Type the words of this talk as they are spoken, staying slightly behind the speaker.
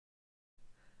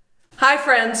Hi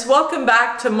friends, welcome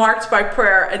back to Marked by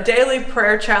Prayer, a daily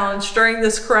prayer challenge during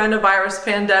this coronavirus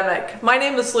pandemic. My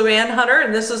name is Luann Hunter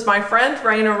and this is my friend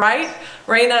Raina Wright.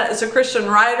 Raina is a Christian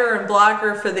writer and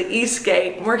blogger for the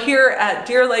Eastgate. We're here at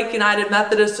Deer Lake United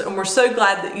Methodist and we're so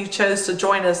glad that you chose to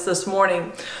join us this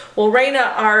morning. Well,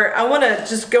 Raina, I want to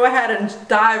just go ahead and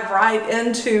dive right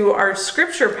into our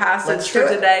scripture passage for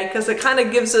today because it kind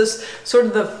of gives us sort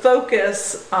of the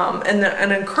focus and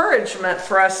an encouragement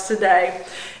for us today.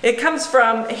 It comes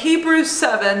from Hebrews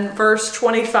 7 verse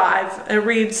 25. It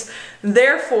reads,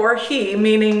 "Therefore he,"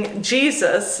 meaning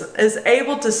Jesus, "is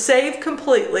able to save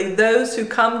completely those who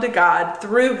come to God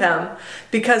through him,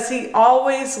 because he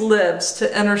always lives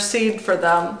to intercede for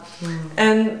them."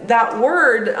 And that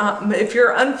word, if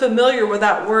you're unfamiliar with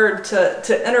that word,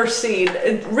 to intercede,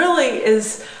 it really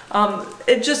is,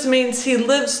 it just means he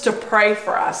lives to pray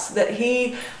for us. That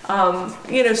he,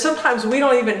 sometimes we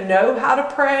don't even know how to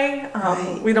pray.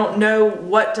 We don't know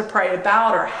what to pray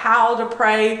about or how to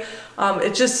pray.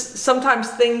 It just, sometimes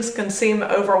things can seem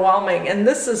overwhelming. And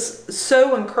this is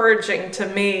so encouraging to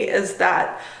me, is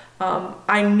that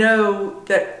I know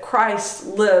that Christ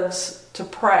lives to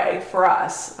pray for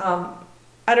us.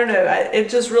 I don't know, it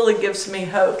just really gives me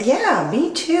hope. Yeah,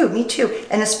 me too, me too.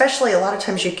 And especially a lot of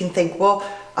times you can think, well,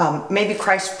 maybe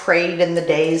Christ prayed in the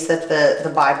days that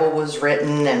the Bible was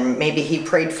written, and maybe he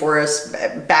prayed for us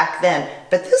back then.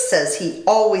 But this says he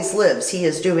always lives. He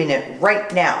is doing it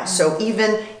right now. So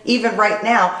even right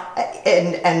now,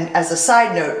 and as a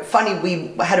side note, funny,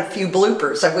 we had a few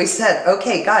bloopers and we said,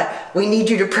 okay, God, we need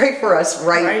you to pray for us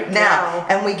right now.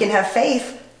 And we can have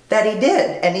faith that he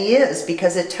did, and he is,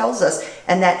 because it tells us,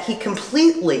 and that he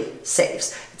completely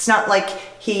saves. It's not like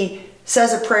he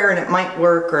says a prayer and it might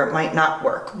work or it might not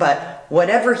work, but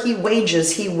whatever he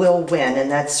wages, he will win,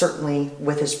 and that's certainly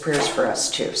with his prayers for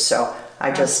us too. So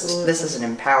this is an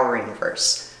empowering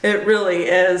verse. It really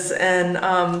is. And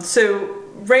so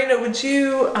Raina, would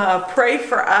you pray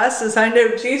for us, as I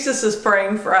know Jesus is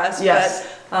praying for us? Yes.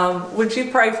 But would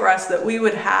you pray for us that we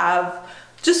would have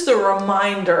just a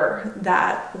reminder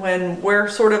that when we're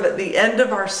sort of at the end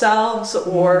of ourselves,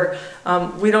 or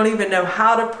we don't even know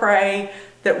how to pray,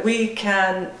 that we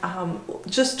can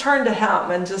just turn to him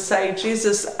and just say,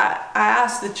 Jesus, I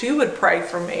ask that you would pray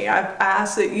for me. I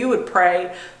ask that you would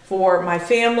pray for my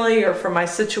family, or for my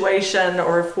situation,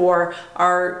 or for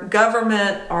our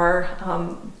government, or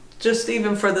just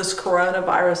even for this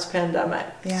coronavirus pandemic.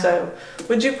 Yeah. So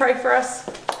would you pray for us?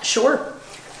 Sure.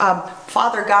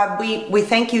 Father God, we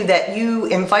thank you that you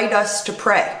invite us to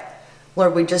pray.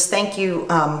 Lord, we just thank you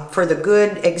for the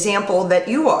good example that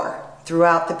you are.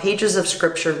 Throughout the pages of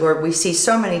Scripture, Lord, we see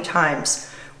so many times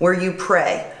where you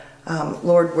pray,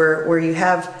 Lord, where you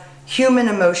have human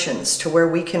emotions to where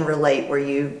we can relate, where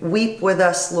you weep with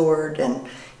us, Lord, and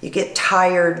you get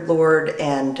tired, Lord,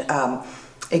 and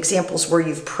examples where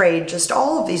you've prayed, just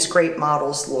all of these great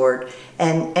models, Lord,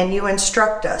 and you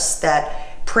instruct us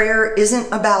that prayer isn't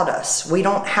about us. We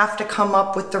don't have to come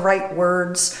up with the right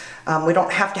words. We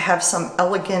don't have to have some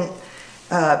elegant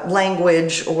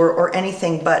language or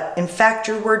anything, but in fact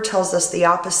your word tells us the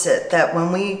opposite, that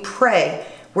when we pray,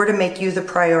 we're to make you the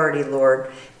priority,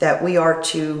 Lord, that we are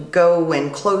to go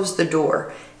and close the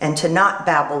door and to not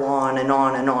babble on and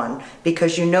on and on,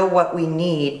 because you know what we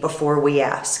need before we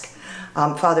ask.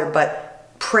 Father,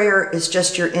 but prayer is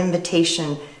just your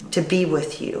invitation to be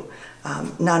with you,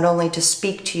 not only to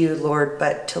speak to you, Lord,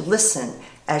 but to listen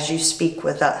as you speak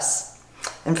with us.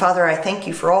 And Father, I thank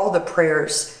you for all the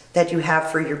prayers that you have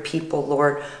for your people,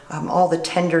 Lord, all the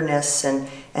tenderness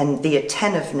and the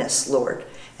attentiveness, Lord,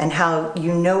 and how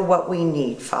you know what we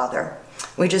need, Father.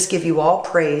 We just give you all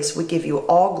praise. We give you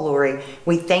all glory.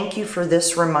 We thank you for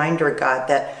this reminder, God,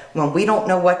 that when we don't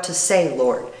know what to say,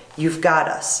 Lord, you've got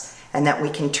us, and that we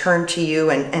can turn to you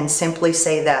and simply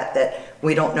say that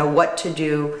we don't know what to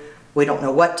do, we don't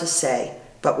know what to say,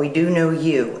 but we do know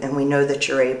you, and we know that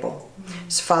you're able.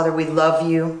 So, Father, we love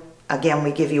you. Again,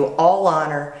 we give you all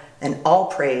honor and all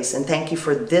praise, and thank you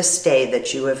for this day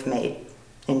that you have made.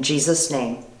 In Jesus'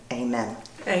 name, amen.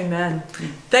 Amen.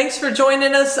 Thanks for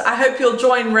joining us. I hope you'll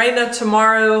join Raina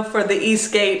tomorrow for the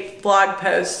Eastgate blog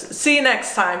post. See you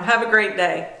next time. Have a great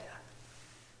day.